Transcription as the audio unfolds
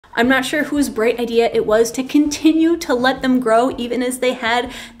I'm not sure whose bright idea it was to continue to let them grow even as they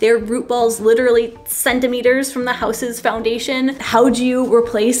had their root balls literally centimeters from the house's foundation. How do you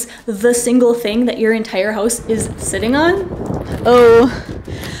replace the single thing that your entire house is sitting on? Oh,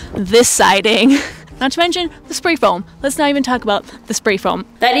 this siding. Not to mention the spray foam. Let's not even talk about the spray foam.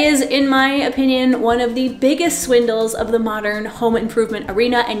 That is, in my opinion, one of the biggest swindles of the modern home improvement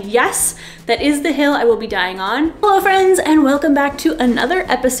arena. And yes, that is the hill I will be dying on. Hello friends, and welcome back to another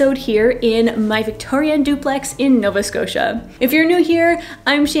episode here in my Victorian duplex in Nova Scotia. If you're new here,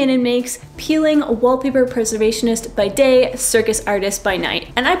 I'm Shannon Makes, peeling wallpaper preservationist by day, circus artist by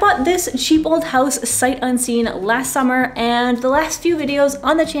night. And I bought this cheap old house sight unseen last summer, and the last few videos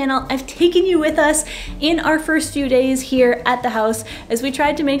on the channel, I've taken you with us in our first few days here at the house as we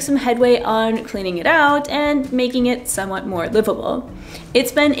tried to make some headway on cleaning it out and making it somewhat more livable.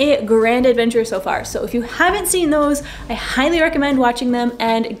 It's been a grand adventure so far, so if you haven't seen those, I highly recommend watching them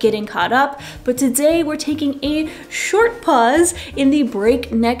and getting caught up. But today we're taking a short pause in the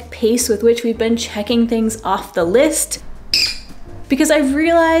breakneck pace with which we've been checking things off the list, because I've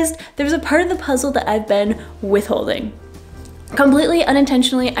realized there's a part of the puzzle that I've been withholding. Completely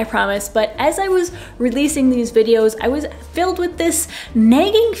unintentionally, I promise, but as I was releasing these videos, I was filled with this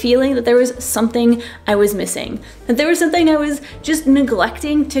nagging feeling that there was something I was missing, that there was something I was just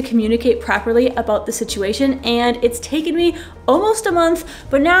neglecting to communicate properly about the situation, and it's taken me almost a month,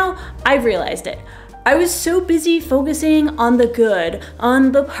 but now I've realized it. I was so busy focusing on the good,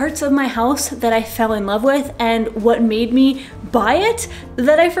 on the parts of my house that I fell in love with and what made me buy it,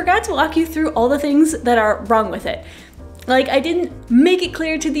 that I forgot to walk you through all the things that are wrong with it. Like, I didn't make it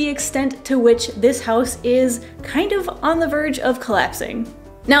clear to the extent to which this house is kind of on the verge of collapsing.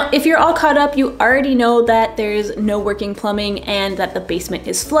 Now, if you're all caught up, you already know that there's no working plumbing and that the basement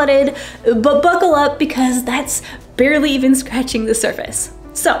is flooded, but buckle up because that's barely even scratching the surface.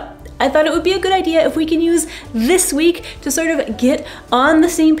 So, I thought it would be a good idea if we can use this week to sort of get on the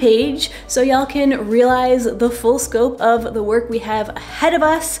same page so y'all can realize the full scope of the work we have ahead of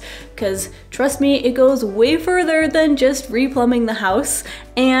us, because trust me, it goes way further than just replumbing the house.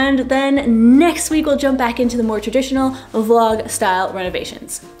 And then next week we'll jump back into the more traditional vlog style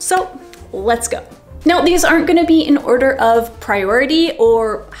renovations. So let's go. Now, these aren't going to be in order of priority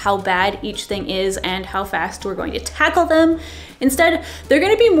or how bad each thing is and how fast we're going to tackle them. Instead, they're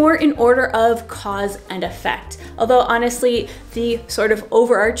going to be more in order of cause and effect. Although honestly, the sort of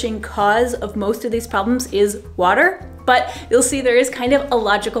overarching cause of most of these problems is water, but you'll see there is kind of a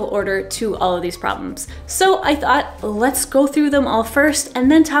logical order to all of these problems. So I thought, let's go through them all first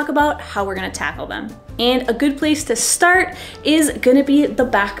and then talk about how we're going to tackle them. And a good place to start is going to be the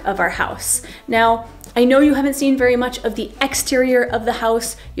back of our house. Now, I know you haven't seen very much of the exterior of the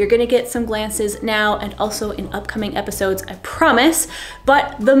house. You're gonna get some glances now and also in upcoming episodes, I promise.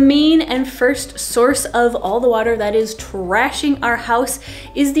 But the main and first source of all the water that is trashing our house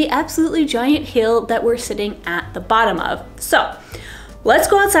is the absolutely giant hill that we're sitting at the bottom of. So let's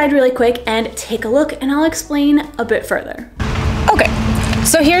go outside really quick and take a look, and I'll explain a bit further. Okay,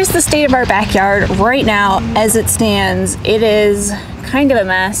 so here's the state of our backyard right now as it stands. It is kind of a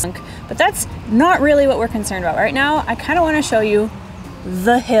mess. But that's not really what we're concerned about right now. I kind of want to show you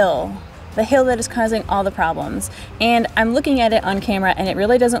the hill that is causing all the problems. And I'm looking at it on camera and it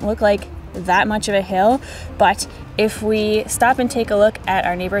really doesn't look like that much of a hill. But if we stop and take a look at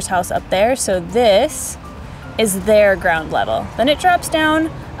our neighbor's house up there, so this is their ground level. Then it drops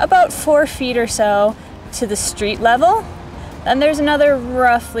down about 4 feet or so to the street level. Then there's another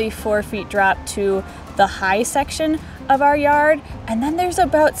roughly 4 feet drop to the high section of our yard, and then there's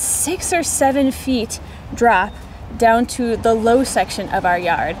about 6 or 7 feet drop down to the low section of our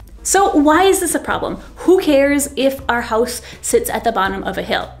yard. So why is this a problem? Who cares if our house sits at the bottom of a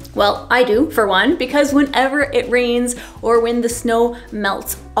hill? Well, I do, for one, because whenever it rains or when the snow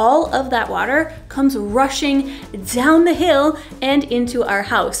melts, all of that water comes rushing down the hill and into our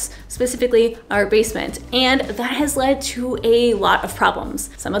house, specifically our basement. And that has led to a lot of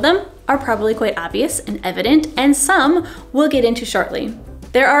problems. Some of them are probably quite obvious and evident, and some we'll get into shortly.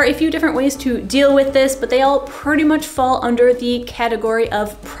 There are a few different ways to deal with this, but they all pretty much fall under the category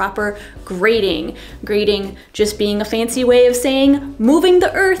of proper grading. Grading just being a fancy way of saying moving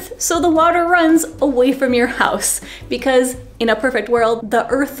the earth so the water runs away from your house. Because in a perfect world, the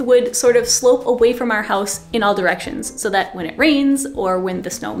earth would sort of slope away from our house in all directions so that when it rains or when the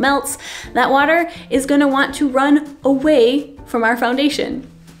snow melts, that water is going to want to run away from our foundation.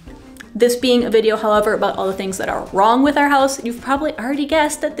 This being a video, however, about all the things that are wrong with our house, you've probably already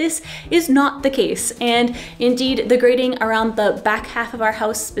guessed that this is not the case. And indeed, the grading around the back half of our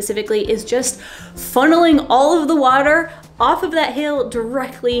house specifically is just funneling all of the water off of that hill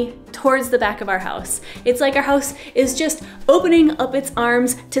directly towards the back of our house. It's like our house is just opening up its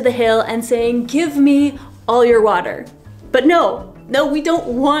arms to the hill and saying, give me all your water. But no, we don't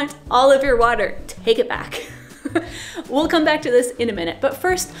want all of your water. Take it back. We'll come back to this in a minute, but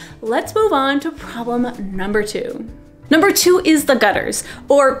first, let's move on to problem number 2. Number 2 is the gutters,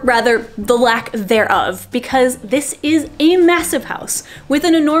 or rather the lack thereof, because this is a massive house with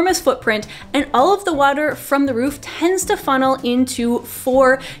an enormous footprint, and all of the water from the roof tends to funnel into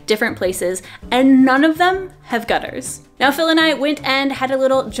 4 different places, and none of them have gutters. Now, Phil and I went and had a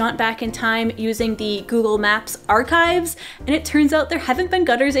little jaunt back in time using the Google Maps archives, and it turns out there haven't been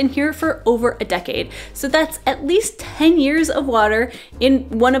gutters in here for over a decade. So that's at least 10 years of water in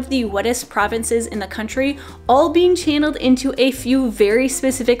one of the wettest provinces in the country, all being channeled into a few very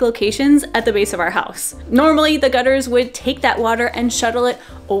specific locations at the base of our house. Normally, the gutters would take that water and shuttle it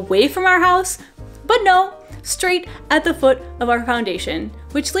away from our house, but no, straight at the foot of our foundation,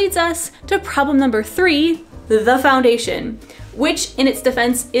 which leads us to problem number 3, the foundation, which in its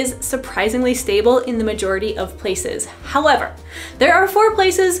defense is surprisingly stable in the majority of places. However, there are 4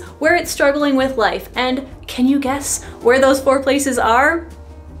 places where it's struggling with life, and can you guess where those 4 places are?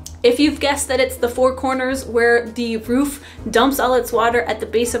 If you've guessed that it's the 4 corners where the roof dumps all its water at the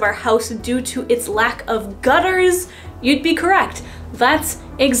base of our house due to its lack of gutters, you'd be correct. That's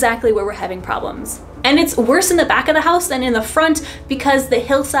exactly where we're having problems. And it's worse in the back of the house than in the front because the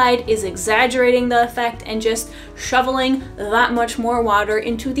hillside is exaggerating the effect and just shoveling that much more water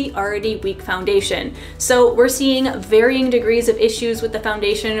into the already weak foundation. So we're seeing varying degrees of issues with the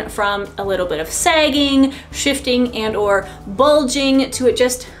foundation, from a little bit of sagging, shifting, and or bulging to it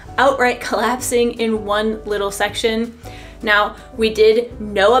just outright collapsing in one little section. Now, we did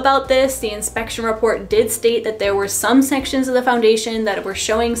know about this. The inspection report did state that there were some sections of the foundation that were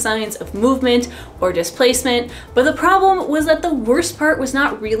showing signs of movement or displacement, but the problem was that the worst part was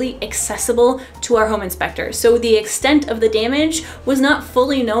not really accessible to our home inspector. So the extent of the damage was not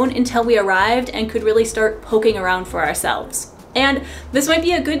fully known until we arrived and could really start poking around for ourselves. And this might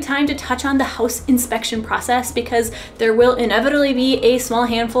be a good time to touch on the house inspection process, because there will inevitably be a small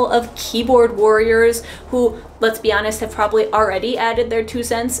handful of keyboard warriors who, let's be honest, have probably already added their 2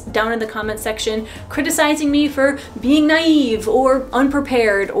 cents down in the comment section, criticizing me for being naive or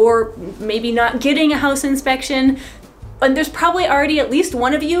unprepared or maybe not getting a house inspection. And there's probably already at least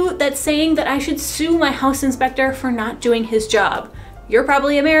one of you that's saying that I should sue my house inspector for not doing his job. You're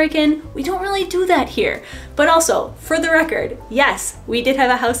probably American. We don't really do that here. But also, for the record, yes, we did have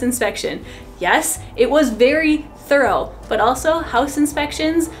a house inspection. Yes, it was very thorough, but also house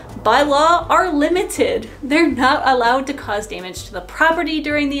inspections by law are limited. They're not allowed to cause damage to the property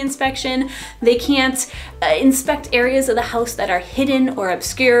during the inspection. They can't inspect areas of the house that are hidden or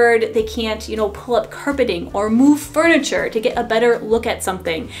obscured. They can't, pull up carpeting or move furniture to get a better look at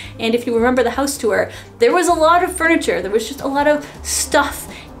something. And if you remember the house tour, there was a lot of furniture. There was just a lot of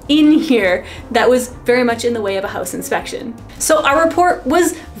stuff in here that was very much in the way of a house inspection. So our report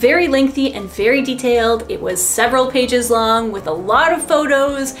was very lengthy and very detailed. It was several pages long with a lot of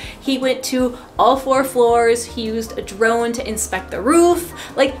photos. He went to all 4 floors. He used a drone to inspect the roof.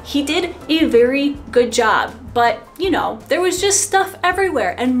 Like, he did a very good job. But, there was just stuff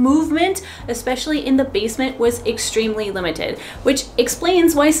everywhere, and movement, especially in the basement, was extremely limited, which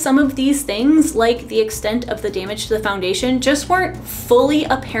explains why some of these things, like the extent of the damage to the foundation, just weren't fully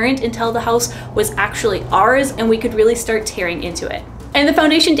apparent until the house was actually ours and we could really start tearing into it. And the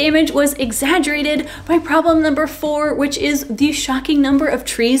foundation damage was exaggerated by problem number 4, which is the shocking number of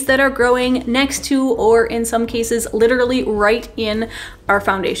trees that are growing next to, or in some cases, literally right in our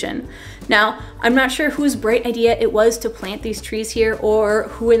foundation. Now, I'm not sure whose bright idea it was to plant these trees here, or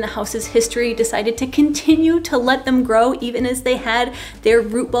who in the house's history decided to continue to let them grow even as they had their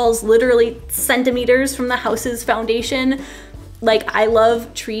root balls literally centimeters from the house's foundation. Like, I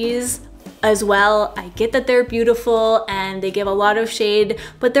love trees as well. I get that they're beautiful and they give a lot of shade,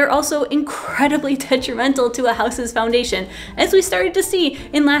 but they're also incredibly detrimental to a house's foundation, as we started to see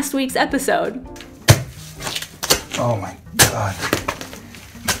in last week's episode. Oh my God.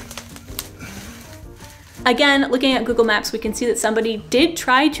 Again, looking at Google Maps, we can see that somebody did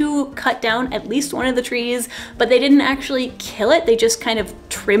try to cut down at least one of the trees, but they didn't actually kill it. They just kind of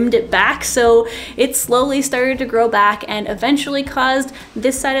trimmed it back. So it slowly started to grow back and eventually caused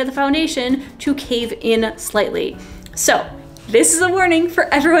this side of the foundation to cave in slightly. So This is a warning for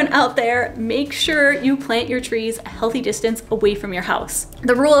everyone out there. Make sure you plant your trees a healthy distance away from your house.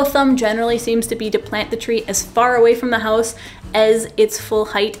 The rule of thumb generally seems to be to plant the tree as far away from the house as its full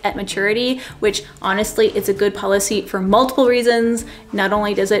height at maturity, which honestly, it's a good policy for multiple reasons. Not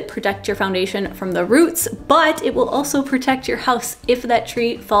only does it protect your foundation from the roots, but it will also protect your house if that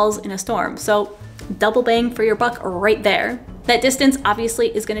tree falls in a storm. So double bang for your buck right there. That distance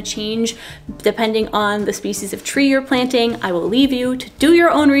obviously is going to change depending on the species of tree you're planting. I will leave you to do your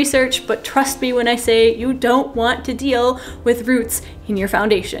own research, but trust me when I say you don't want to deal with roots in your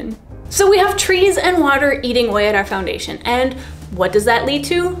foundation. So we have trees and water eating away at our foundation. And what does that lead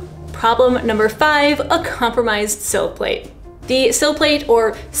to? Problem number 5, a compromised sill plate. The sill plate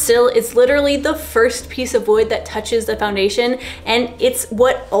or sill is literally the first piece of wood that touches the foundation, and it's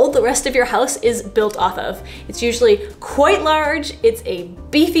what all the rest of your house is built off of. It's usually quite large, it's a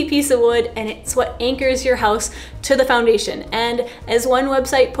beefy piece of wood, and it's what anchors your house to the foundation. And as one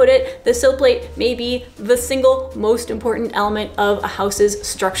website put it, the sill plate may be the single most important element of a house's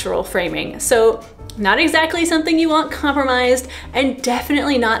structural framing. So not exactly something you want compromised, and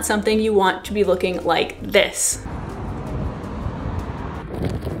definitely not something you want to be looking like this.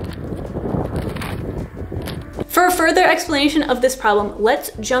 For a further explanation of this problem,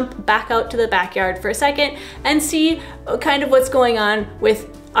 let's jump back out to the backyard for a second and see kind of what's going on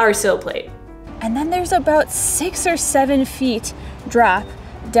with our sill plate. And then there's about 6 or 7 feet drop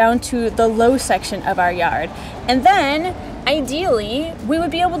down to the low section of our yard. And then ideally, we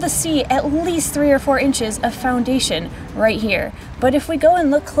would be able to see at least 3 or 4 inches of foundation right here. But if we go and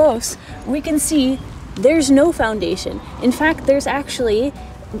look close, we can see there's no foundation. In fact, there's actually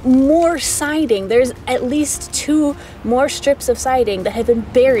more siding. There's at least 2 more strips of siding that have been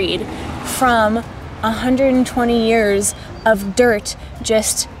buried from 120 years of dirt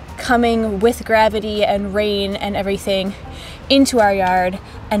just coming with gravity and rain and everything into our yard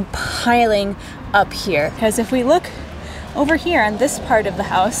and piling up here. Because if we look over here on this part of the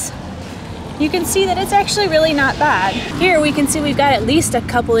house, you can see that it's actually really not bad. Here we can see we've got at least a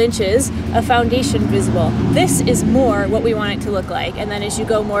couple inches of foundation visible. This is more what we want it to look like. And then as you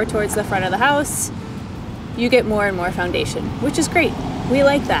go more towards the front of the house, you get more and more foundation, which is great. We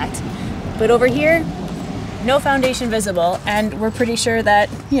like that. But over here, no foundation visible, and we're pretty sure that,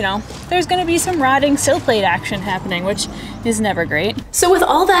 you know, there's gonna be some rotting sill plate action happening, which is never great. So with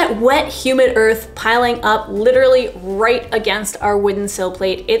all that wet, humid earth piling up literally right against our wooden sill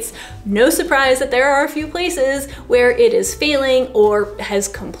plate, it's no surprise that there are a few places where it is failing or has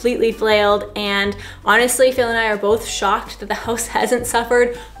completely flailed. And honestly, Phil and I are both shocked that the house hasn't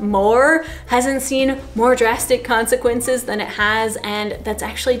suffered more, hasn't seen more drastic consequences than it has. And that's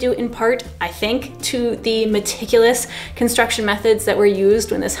actually due in part, I think, to the meticulous construction methods that were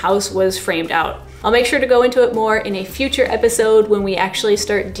used when this house was framed out. I'll make sure to go into it more in a future episode when we actually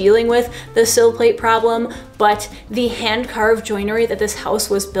start dealing with the sill plate problem, but the hand-carved joinery that this house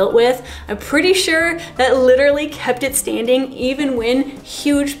was built with, I'm pretty sure that literally kept it standing even when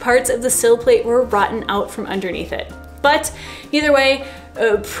huge parts of the sill plate were rotten out from underneath it. But either way,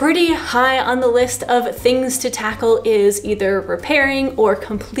 pretty high on the list of things to tackle is either repairing or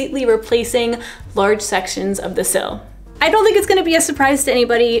completely replacing large sections of the sill. I don't think it's going to be a surprise to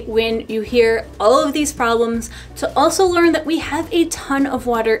anybody when you hear all of these problems to also learn that we have a ton of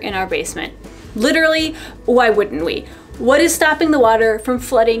water in our basement. Literally, why wouldn't we? What is stopping the water from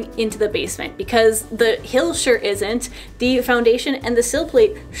flooding into the basement? Because the hill sure isn't, the foundation and the sill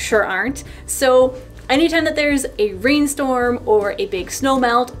plate sure aren't. So anytime that there's a rainstorm or a big snow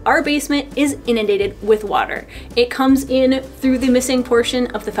melt, our basement is inundated with water. It comes in through the missing portion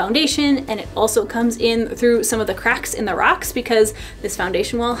of the foundation, and it also comes in through some of the cracks in the rocks because this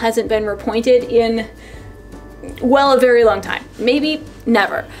foundation wall hasn't been repointed in, well, a very long time. Maybe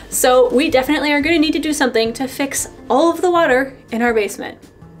never. So we definitely are going to need to do something to fix all of the water in our basement.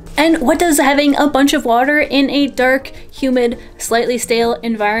 And what does having a bunch of water in a dark, humid, slightly stale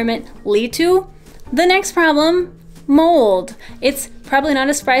environment lead to? The next problem, mold. It's probably not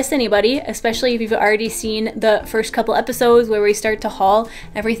a surprise to anybody, especially if you've already seen the first couple episodes where we start to haul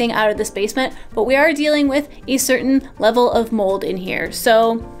everything out of this basement, but we are dealing with a certain level of mold in here.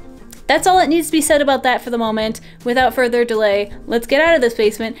 So that's all that needs to be said about that for the moment. Without further delay, let's get out of this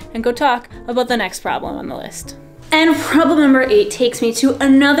basement and go talk about the next problem on the list. And problem number 8 takes me to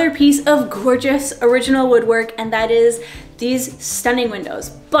another piece of gorgeous original woodwork, and that is these stunning windows.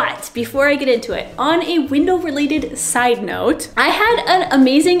 But before I get into it, on a window related side note, I had an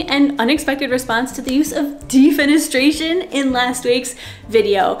amazing and unexpected response to the use of defenestration in last week's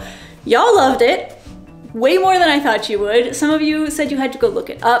video. Y'all loved it. way more than I thought you would. Some of you said you had to go look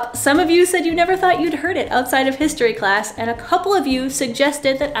it up. Some of you said you never thought you'd heard it outside of history class, and a couple of you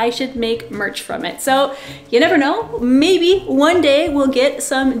suggested that I should make merch from it. So you never know, maybe one day we'll get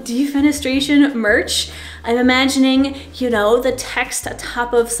some defenestration merch. I'm imagining, you know, the text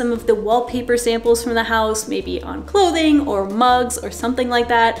atop of some of the wallpaper samples from the house, maybe on clothing or mugs or something like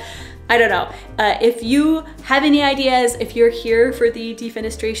that. I don't know. If you have any ideas, if you're here for the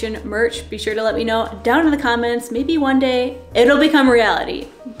defenestration merch, be sure to let me know down in the comments. Maybe one day it'll become reality.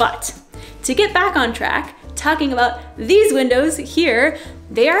 But to get back on track, talking about these windows here,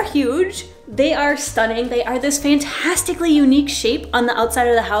 they are huge. They are stunning. They are this fantastically unique shape on the outside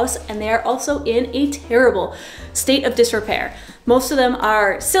of the house, and they are also in a terrible state of disrepair. Most of them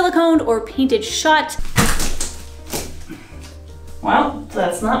are siliconed or painted shut. Well,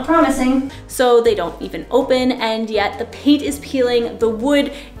 that's not promising. So they don't even open, and yet the paint is peeling, the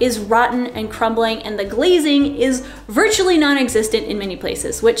wood is rotten and crumbling, and the glazing is virtually non-existent in many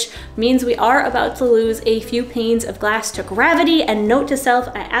places, which means we are about to lose a few panes of glass to gravity. And note to self,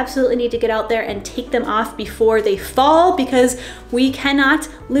 I absolutely need to get out there and take them off before they fall, because we cannot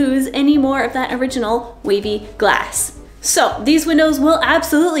lose any more of that original wavy glass. So these windows will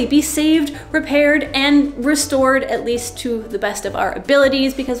absolutely be saved, repaired, and restored, at least to the best of our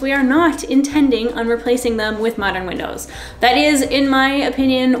abilities, because we are not intending on replacing them with modern windows. That is, in my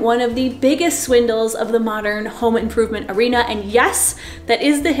opinion, one of the biggest swindles of the modern home improvement arena. And yes, that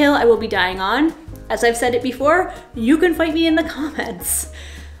is the hill I will be dying on. As I've said it before, you can fight me in the comments.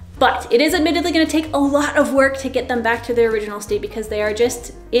 But it is admittedly going to take a lot of work to get them back to their original state, because they are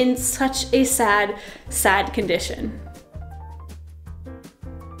just in such a sad, sad condition.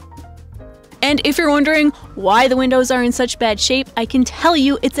 And if you're wondering why the windows are in such bad shape, I can tell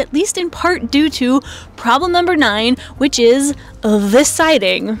you it's at least in part due to problem number 9, which is this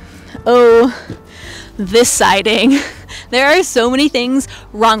siding. Oh, this siding. There are so many things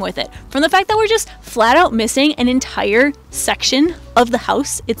wrong with it. From the fact that we're just flat out missing an entire section of the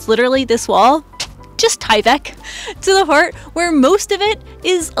house. It's literally this wall, just Tyvek, to the part where most of it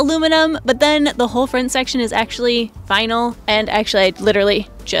is aluminum, but then the whole front section is actually vinyl. And actually, I literally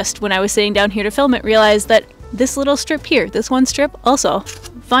just, when I was sitting down here to film it, realized that this little strip here, this one strip, also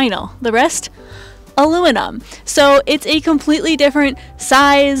vinyl. The rest, aluminum. So it's a completely different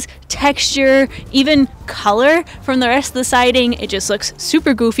size, texture, even color from the rest of the siding. It just looks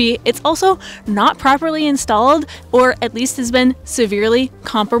super goofy. It's also not properly installed, or at least has been severely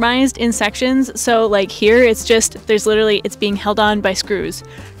compromised in sections. So like here, it's just, there's literally, it's being held on by screws.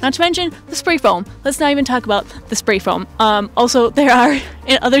 Not to mention the spray foam. Let's not even talk about the spray foam. Also, there are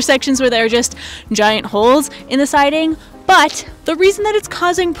in other sections where there are just giant holes in the siding. But the reason that it's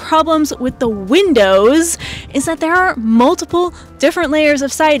causing problems with the windows is that there are multiple different layers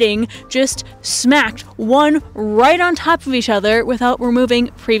of siding just smacked one right on top of each other without removing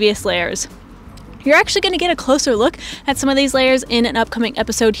previous layers. You're actually going to get a closer look at some of these layers in an upcoming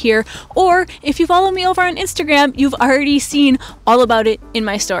episode here, or if you follow me over on Instagram, you've already seen all about it in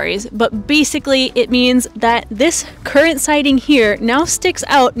my stories. But basically, it means that this current siding here now sticks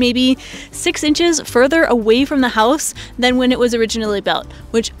out maybe 6 inches further away from the house than when it was originally built,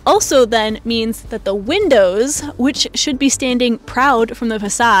 which also then means that the windows, which should be standing proud from the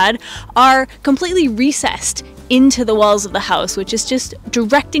facade, are completely recessed into the walls of the house, which is just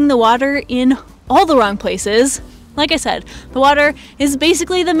directing the water in all the wrong places. Like I said, the water is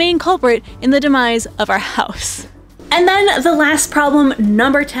basically the main culprit in the demise of our house. And then the last problem,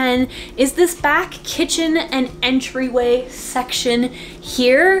 number 10, is this back kitchen and entryway section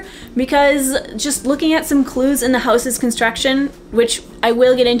here, because just looking at some clues in the house's construction, which I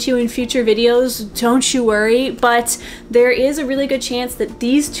will get into in future videos, don't you worry, but there is a really good chance that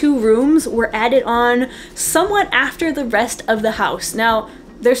these 2 rooms were added on somewhat after the rest of the house. Now,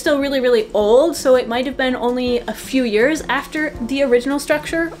 they're still really, really old, so it might have been only a few years after the original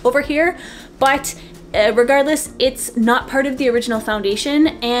structure over here, but regardless, it's not part of the original foundation,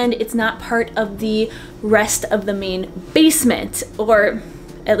 and it's not part of the rest of the main basement, or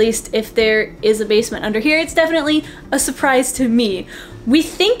at least if there is a basement under here, it's definitely a surprise to me. We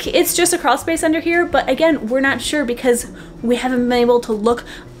think it's just a crawl space under here, but again, we're not sure because we haven't been able to look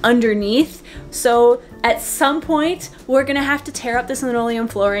underneath. So at some point, we're gonna have to tear up this linoleum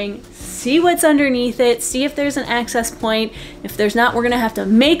flooring, see what's underneath it, see if there's an access point. If there's not, we're gonna have to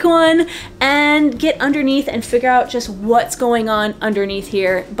make one and get underneath and figure out just what's going on underneath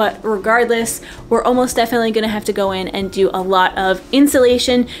here. But regardless, we're almost definitely gonna have to go in and do a lot of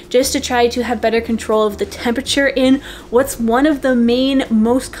insulation just to try to have better control of the temperature in what's one of the main,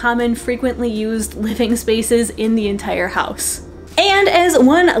 most common, frequently used living spaces in the entire house. And as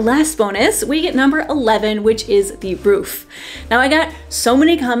one last bonus, we get number 11, which is the roof. Now I got so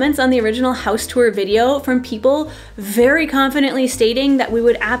many comments on the original house tour video from people very confidently stating that we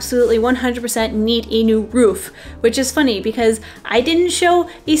would absolutely 100% need a new roof, which is funny because I didn't show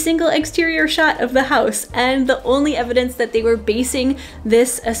a single exterior shot of the house, and the only evidence that they were basing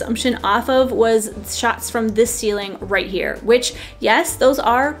this assumption off of was shots from this ceiling right here, which yes, those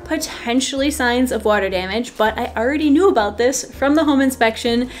are potentially signs of water damage, but I already knew about this from the home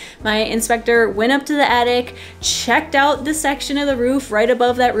inspection. My inspector went up to the attic, checked out the section of the roof right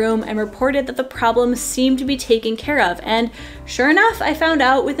above that room, and reported that the problem seemed to be taken care of. And sure enough, I found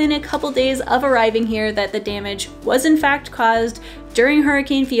out within a couple days of arriving here that the damage was in fact caused during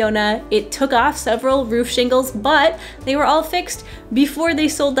Hurricane Fiona. It took off several roof shingles, but they were all fixed before they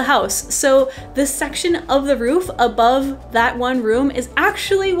sold the house. So the section of the roof above that one room is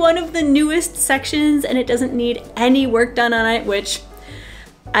actually one of the newest sections, and it doesn't need any work done on it, which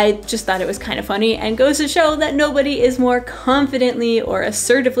I just thought it was kind of funny and goes to show that nobody is more confidently or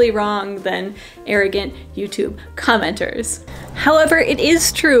assertively wrong than arrogant YouTube commenters. However, it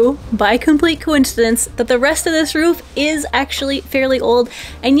is true, by complete coincidence, that the rest of this roof is actually fairly old,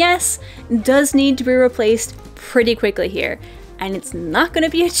 and yes, does need to be replaced pretty quickly here. And it's not going to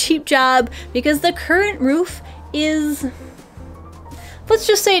be a cheap job because the current roof is, let's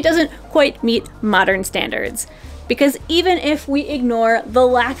just say it doesn't quite meet modern standards. Because even if we ignore the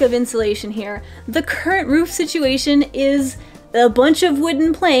lack of insulation here, the current roof situation is a bunch of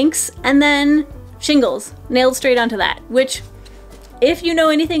wooden planks and then shingles nailed straight onto that, which, if you know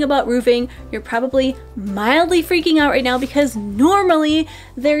anything about roofing, you're probably mildly freaking out right now because normally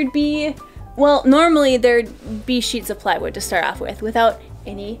there'd be sheets of plywood to start off with without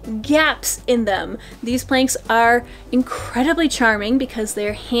any gaps in them. These planks are incredibly charming because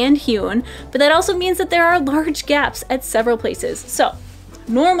they're hand hewn, but that also means that there are large gaps at several places. So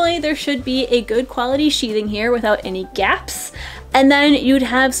normally there should be a good quality sheathing here without any gaps. And then you'd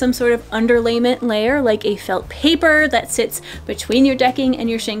have some sort of underlayment layer like a felt paper that sits between your decking and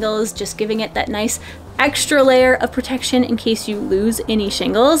your shingles, just giving it that nice extra layer of protection in case you lose any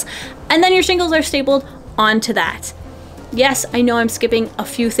shingles. And then your shingles are stapled onto that. Yes, I know I'm skipping a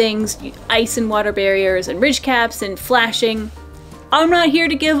few things, ice and water barriers and ridge caps and flashing. I'm not here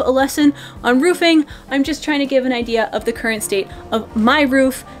to give a lesson on roofing, I'm just trying to give an idea of the current state of my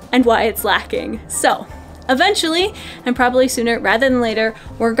roof and why it's lacking. So, eventually, and probably sooner rather than later,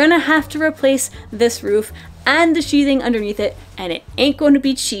 we're gonna have to replace this roof and the sheathing underneath it, and it ain't going to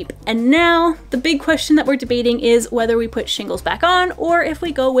be cheap. And now the big question that we're debating is whether we put shingles back on or if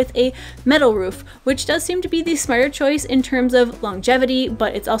we go with a metal roof, which does seem to be the smarter choice in terms of longevity,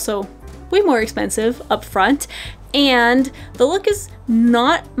 but it's also way more expensive up front, and the look is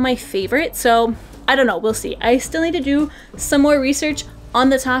not my favorite, so I don't know, we'll see. I still need to do some more research on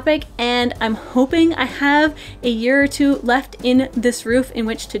the topic, and I'm hoping I have a year or two left in this roof in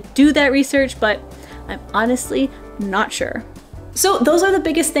which to do that research, but I'm honestly not sure. So those are the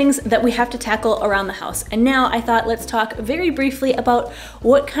biggest things that we have to tackle around the house. And now I thought let's talk very briefly about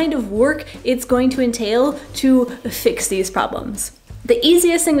what kind of work it's going to entail to fix these problems. The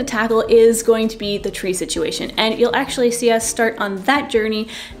easiest thing to tackle is going to be the tree situation, and you'll actually see us start on that journey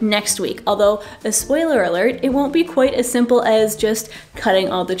next week. Although, a spoiler alert, it won't be quite as simple as just cutting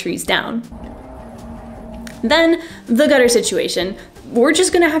all the trees down. Then, the gutter situation. We're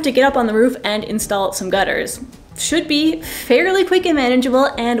just gonna have to get up on the roof and install some gutters. Should be fairly quick and manageable,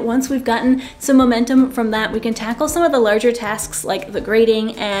 and once we've gotten some momentum from that, we can tackle some of the larger tasks like the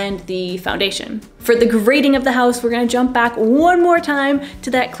grading and the foundation. For the grading of the house, we're gonna jump back one more time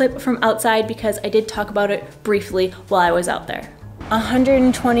to that clip from outside because I did talk about it briefly while I was out there.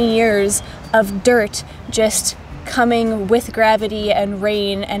 120 years of dirt just coming with gravity and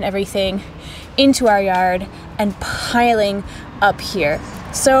rain and everything into our yard and piling up here.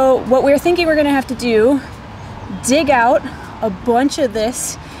 So what we're thinking we're gonna have to do, dig out a bunch of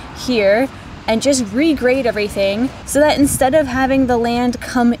this here and just regrade everything so that instead of having the land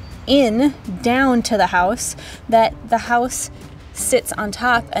come in down to the house, that the house sits on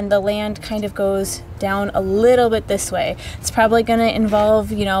top and the land kind of goes down a little bit this way. It's probably gonna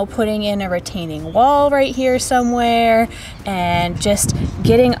involve, you know, putting in a retaining wall right here somewhere and just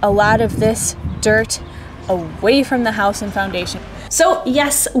getting a lot of this dirt away from the house and foundation. So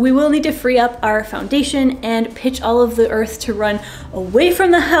yes, we will need to free up our foundation and pitch all of the earth to run away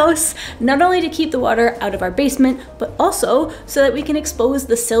from the house, not only to keep the water out of our basement, but also so that we can expose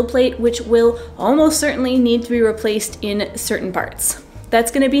the sill plate, which will almost certainly need to be replaced in certain parts.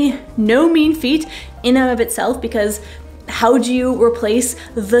 That's gonna be no mean feat in and of itself, because how do you replace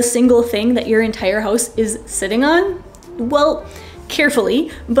the single thing that your entire house is sitting on? well, carefully,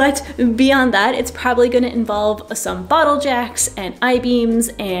 but beyond that, it's probably going to involve some bottle jacks and I-beams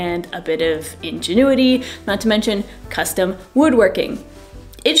and a bit of ingenuity, not to mention custom woodworking.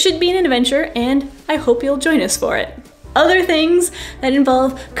 It should be an adventure, and I hope you'll join us for it. Other things that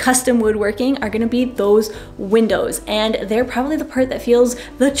involve custom woodworking are going to be those windows, and they're probably the part that feels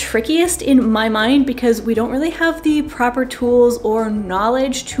the trickiest in my mind because we don't really have the proper tools or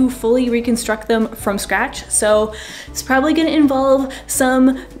knowledge to fully reconstruct them from scratch. So it's probably going to involve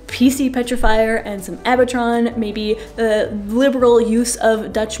some PC petrifier and some Abatron, maybe a liberal use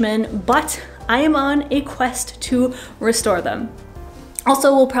of Dutchmen, but I am on a quest to restore them.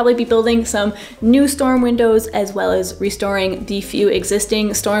 Also, we'll probably be building some new storm windows as well as restoring the few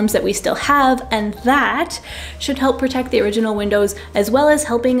existing storms that we still have, and that should help protect the original windows as well as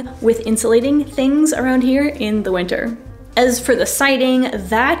helping with insulating things around here in the winter. As for the siding,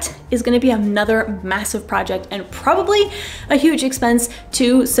 that is going to be another massive project and probably a huge expense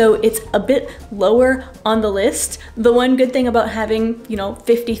too, so it's a bit lower on the list. The one good thing about having,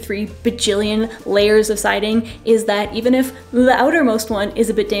 53 bajillion layers of siding is that even if the outermost one is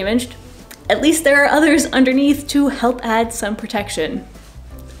a bit damaged, at least there are others underneath to help add some protection.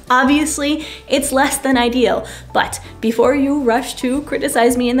 Obviously, it's less than ideal, but before you rush to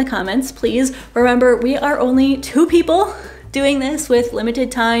criticize me in the comments, please remember we are only 2 people doing this with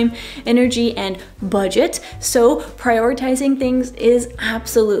limited time, energy, and budget, so prioritizing things is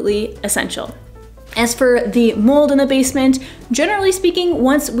absolutely essential. As for the mold in the basement, generally speaking,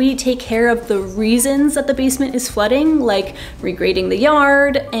 once we take care of the reasons that the basement is flooding, like regrading the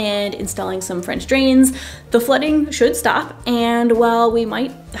yard and installing some French drains, the flooding should stop. And while we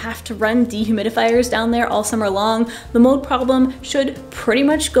might have to run dehumidifiers down there all summer long, the mold problem should pretty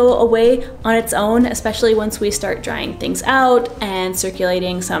much go away on its own, especially once we start drying things out and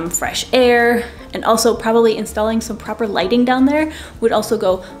circulating some fresh air. And also probably installing some proper lighting down there would also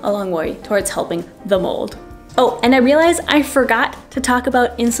go a long way towards helping the mold. Oh, and I realized I forgot to talk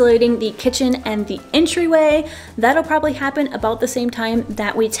about insulating the kitchen and the entryway. That'll probably happen about the same time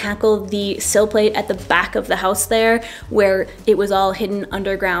that we tackle the sill plate at the back of the house there, where it was all hidden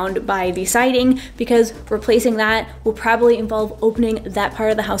underground by the siding, because replacing that will probably involve opening that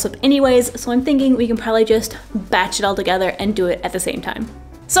part of the house up anyways, so I'm thinking we can probably just batch it all together and do it at the same time.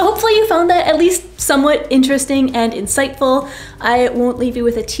 So hopefully you found that at least somewhat interesting and insightful. I won't leave you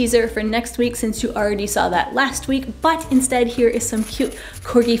with a teaser for next week since you already saw that last week, but instead here is some cute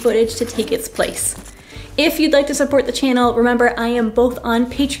corgi footage to take its place. If you'd like to support the channel, remember I am both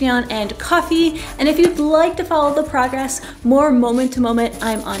on Patreon and Ko-fi, and if you'd like to follow the progress more moment to moment,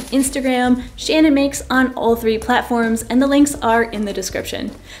 I'm on Instagram, Shannon Makes on all 3 platforms, and the links are in the description.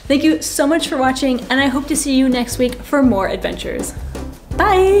 Thank you so much for watching, and I hope to see you next week for more adventures.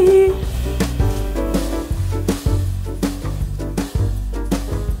 Bye!